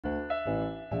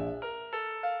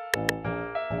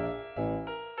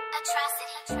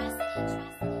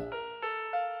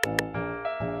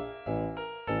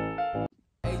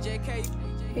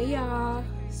Hey y'all,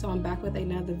 so I'm back with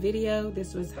another video.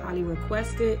 This was highly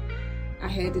requested. I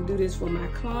had to do this for my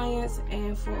clients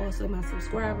and for also my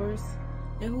subscribers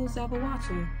and who's ever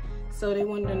watching. So they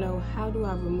wanted to know, how do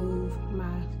I remove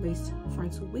my lace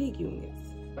frontal wig units?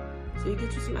 So you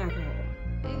get you some alcohol,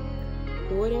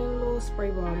 pour it in a little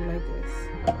spray bottle like this,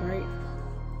 right?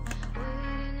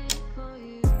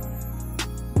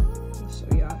 I'll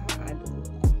show y'all how I do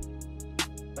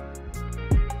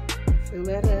it. Fill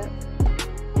that up.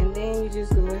 And then you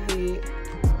just go ahead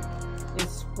and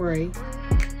spray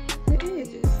the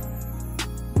edges,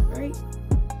 right?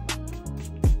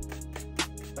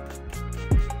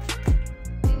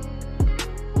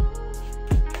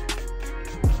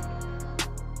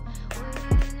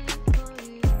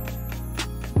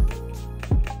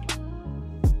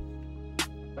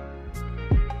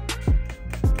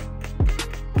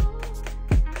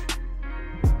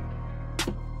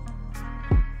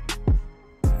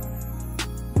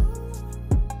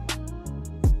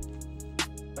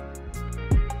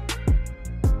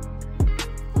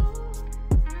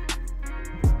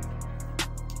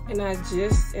 And I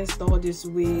just installed this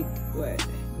wig, what,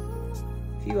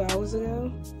 a few hours ago,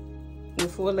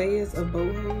 with 4 layers of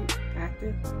boho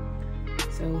active.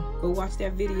 So go watch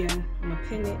that video. I'm gonna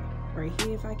pin it right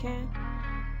here if I can.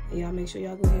 And y'all make sure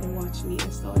y'all go ahead and watch me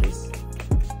install this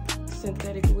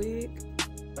synthetic wig.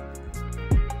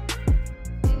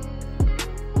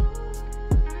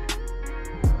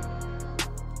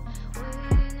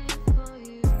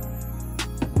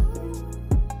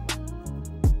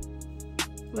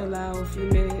 Allow a few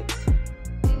minutes to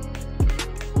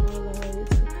allow it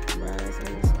to rise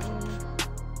on its own.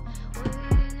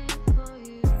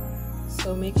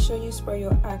 So make sure you spray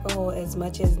your alcohol as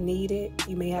much as needed.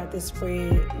 You may have to spray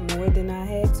it more than I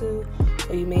had to,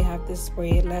 or you may have to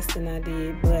spray it less than I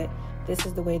did, but this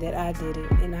is the way that I did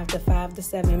it. And after 5 to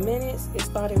 7 minutes, it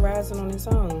started rising on its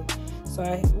own. So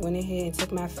I went ahead and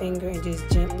took my finger and just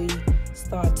gently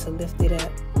started to lift it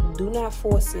up. Do not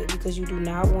force it, because you do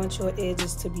not want your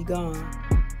edges to be gone.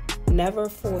 Never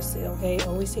force it, okay?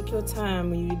 Always take your time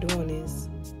when you're doing this.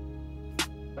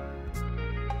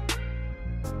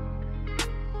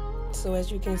 So as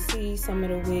you can see, some of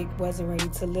the wig wasn't ready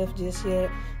to lift just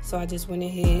yet. So I just went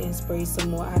ahead and sprayed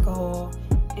some more alcohol.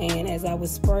 And as I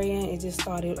was spraying, it just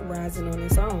started rising on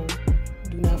its own.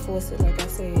 Do not force it, like I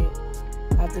said.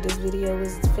 After this video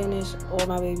was finished, all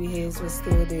my baby hairs was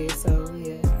still there, so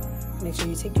yeah. Make sure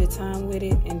you take your time with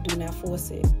it and do not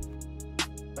force it.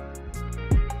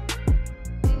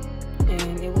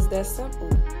 And it was that simple.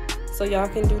 So y'all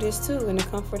can do this too in the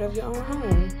comfort of your own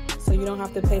home. So you don't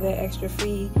have to pay that extra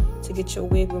fee to get your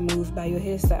wig removed by your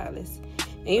hairstylist.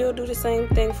 And you'll do the same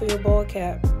thing for your bald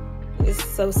cap. It's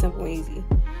so simple and easy.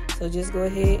 So just go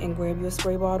ahead and grab your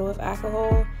spray bottle of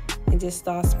alcohol and just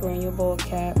start spraying your bald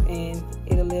cap, and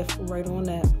it'll lift right on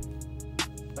up.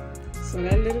 So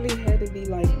that literally had to be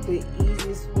like the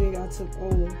easiest wig I took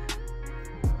off.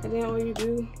 And then all you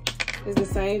do is the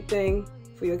same thing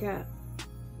for your cap.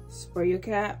 Spray your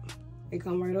cap, it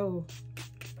come right off.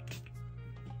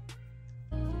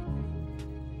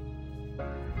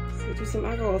 So get you some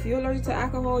alcohol. If you're allergic to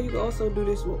alcohol, you can also do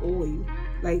this with oil.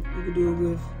 Like you could do it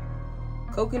with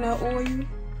coconut oil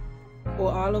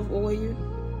or olive oil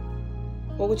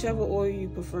or whichever oil you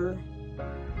prefer.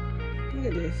 Look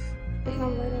at this, it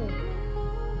come right off.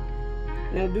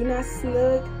 Now do not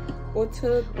snug or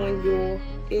tug on your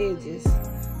edges.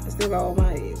 I still got all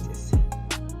my edges.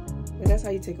 But that's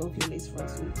how you take off your lace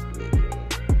frontal wig.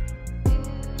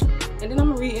 And then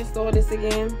I'm gonna reinstall this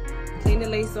again. Clean the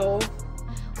lace off.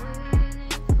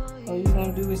 All you're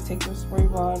gonna do is take your spray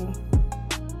bottle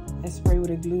and spray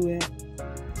with a glue at.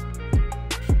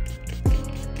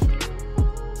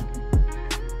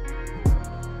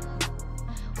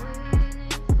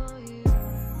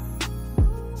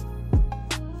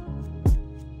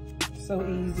 So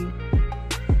easy.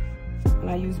 And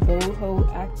I use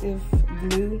boho active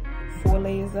glue, 4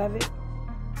 layers of it.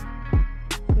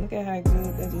 Look at how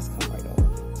good that just come right off.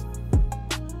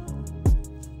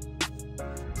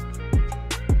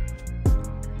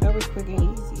 That was quick and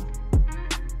easy.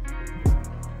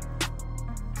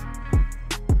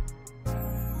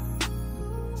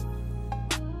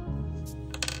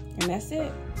 And that's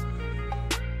it.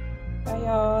 Bye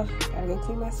y'all. Gotta go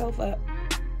clean myself up.